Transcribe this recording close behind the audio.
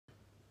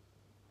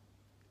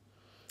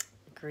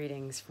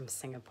Greetings from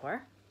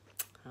Singapore.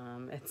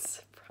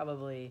 It's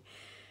probably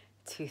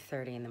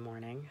 2:30 in the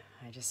morning.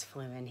 I just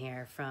flew in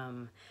here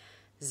from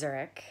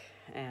Zurich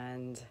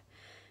and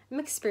I'm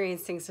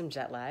experiencing some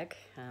jet lag.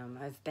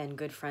 I've been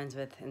good friends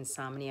with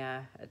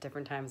insomnia at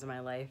different times in my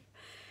life.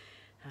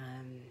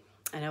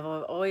 And I've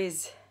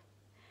always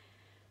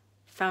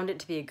found it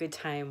to be a good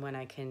time when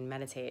I can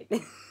meditate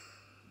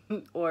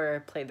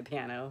or play the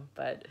piano,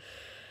 but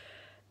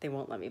they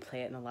won't let me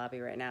play it in the lobby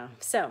right now.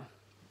 So,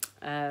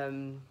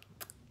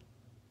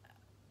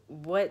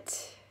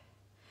 what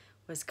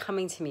was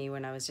coming to me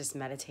when I was just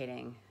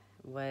meditating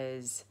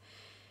was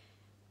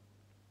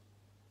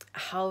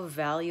how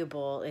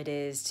valuable it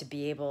is to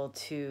be able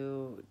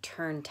to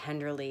turn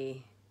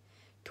tenderly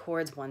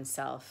towards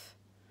oneself,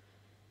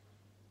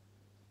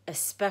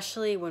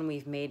 especially when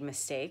we've made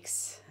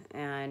mistakes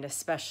and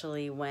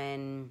especially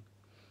when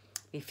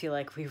we feel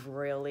like we've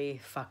really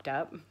fucked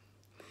up,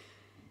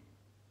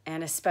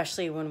 and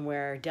especially when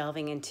we're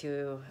delving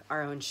into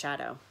our own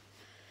shadow.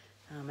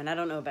 And I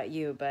don't know about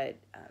you, but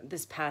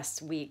this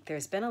past week,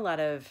 there's been a lot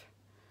of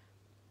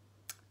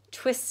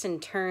twists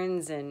and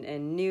turns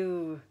and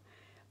new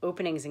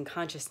openings in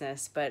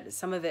consciousness, but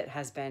some of it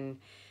has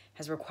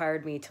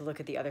required me to look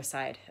at the other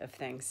side of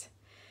things.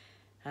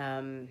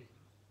 To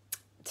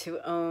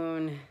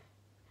own,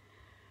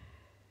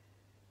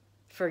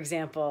 for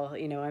example,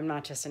 I'm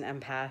not just an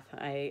empath.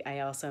 I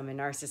also am a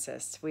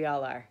narcissist. We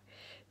all are.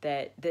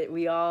 That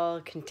we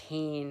all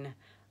contain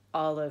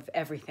all of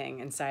everything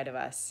inside of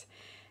us.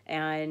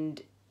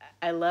 And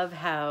I love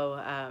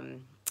how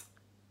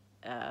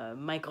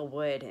Michael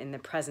Wood in the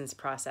presence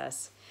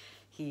process,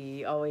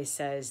 he always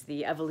says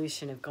the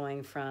evolution of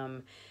going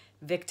from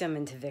victim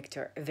into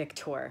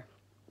victor.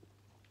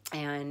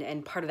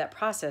 And part of that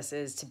process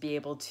is to be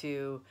able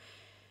to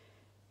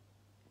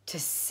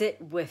sit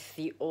with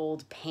the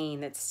old pain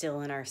that's still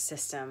in our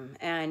system,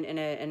 and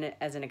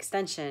as an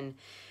extension,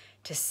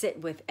 to sit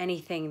with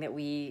anything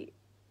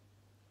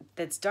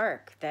that's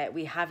dark, that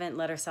we haven't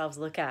let ourselves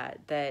look at,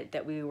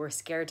 that we were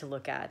scared to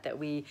look at, that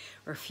we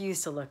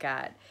refuse to look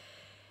at.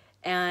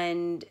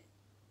 And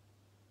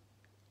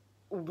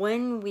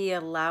when we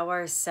allow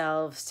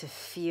ourselves to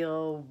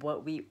feel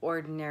what we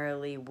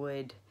ordinarily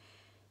would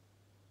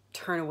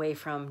turn away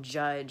from,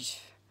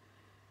 judge,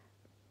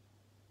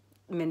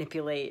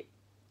 manipulate,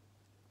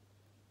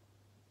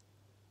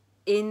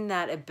 in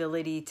that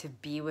ability to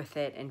be with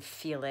it and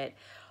feel it,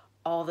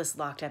 all this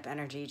locked up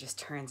energy just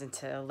turns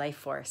into life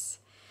force.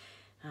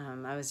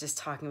 I was just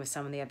talking with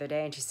someone the other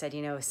day, and she said,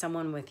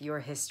 someone with your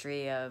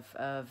history of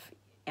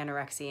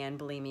anorexia and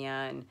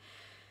bulimia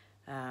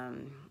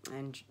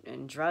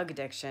and drug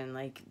addiction,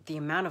 like the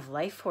amount of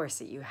life force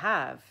that you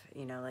have,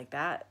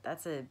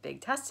 that's a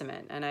big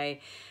testament. And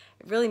it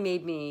really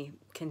made me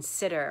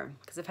consider,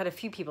 because I've had a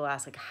few people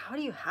ask, like, how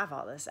do you have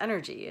all this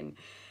energy?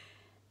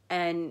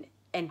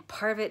 And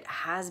part of it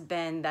has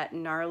been that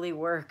gnarly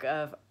work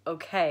of,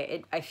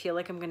 okay, I feel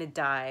like I'm going to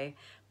die,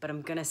 but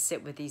I'm going to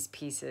sit with these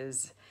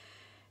pieces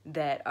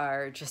that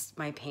are just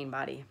my pain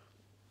body.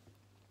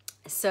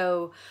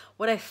 So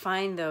what I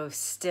find, though,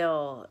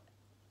 still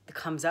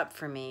comes up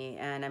for me,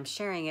 and I'm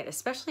sharing it,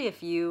 especially if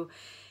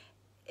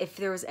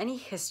there was any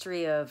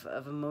history of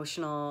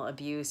emotional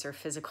abuse or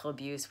physical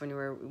abuse when you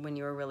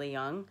were really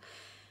young,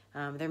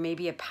 there may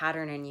be a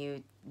pattern in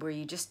you where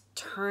you just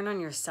turn on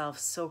yourself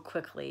so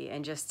quickly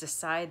and just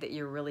decide that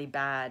you're really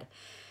bad.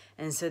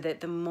 And so that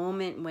the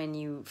moment when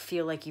you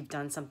feel like you've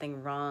done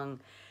something wrong,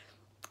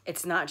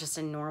 it's not just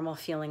a normal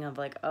feeling of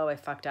like, oh, I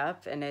fucked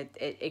up. And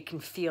it can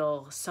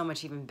feel so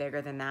much even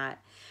bigger than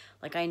that.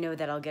 Like, I know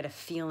that I'll get a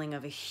feeling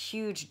of a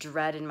huge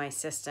dread in my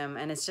system.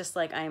 And it's just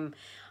like I'm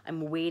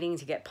waiting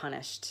to get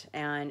punished.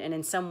 And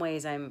in some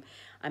ways I'm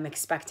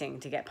expecting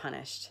to get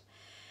punished.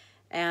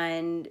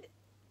 And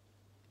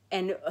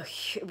a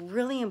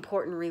really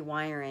important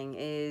rewiring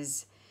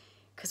is,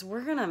 because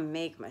we're going to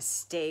make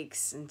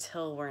mistakes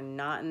until we're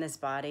not in this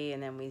body,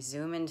 and then we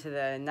zoom into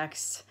the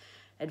next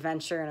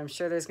adventure, and I'm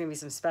sure there's going to be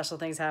some special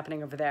things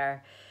happening over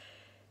there,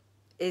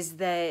 is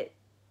that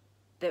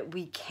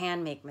we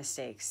can make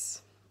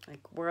mistakes. Like,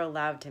 we're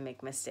allowed to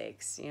make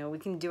mistakes. We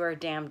can do our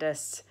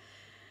damnedest,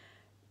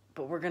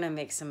 but we're going to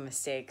make some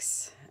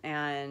mistakes.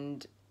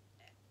 And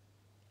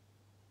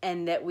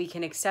that we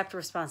can accept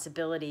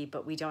responsibility,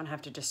 but we don't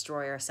have to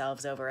destroy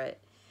ourselves over it.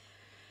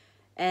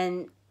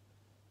 And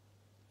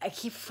I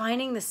keep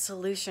finding the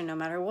solution, no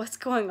matter what's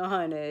going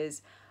on,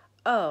 is,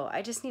 oh,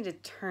 I just need to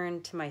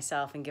turn to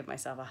myself and give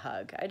myself a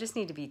hug. I just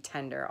need to be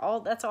tender.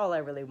 That's all I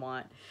really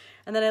want.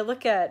 And then I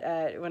look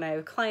at when I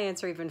have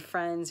clients or even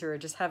friends who are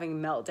just having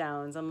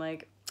meltdowns, I'm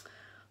like,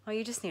 oh,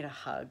 you just need a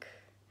hug.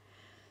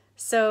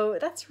 So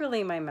that's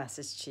really my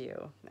message to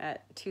you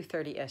at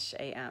 2:30-ish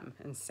a.m.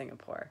 in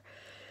Singapore,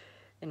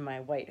 in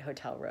my white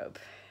hotel robe,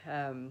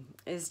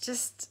 is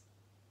just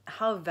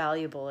how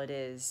valuable it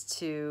is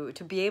to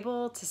be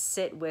able to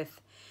sit with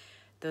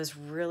those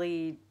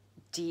really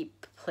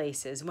deep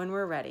places when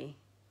we're ready,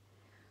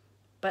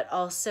 but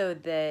also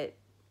that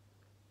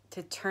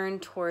to turn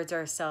towards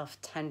ourselves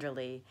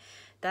tenderly,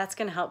 That's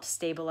going to help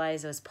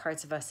stabilize those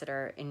parts of us that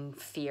are in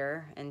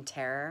fear and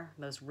terror,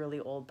 those really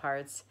old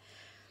parts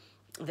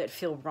that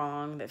feel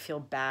wrong, that feel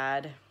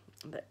bad,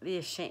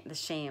 the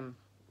shame.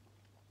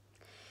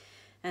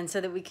 And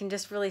so that we can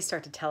just really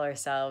start to tell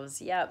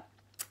ourselves, yep,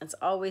 it's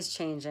always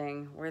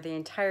changing. We're the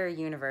entire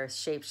universe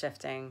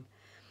shape-shifting.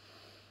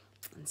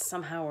 And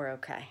somehow we're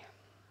okay.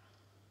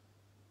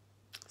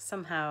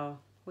 Somehow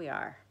we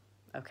are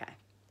okay.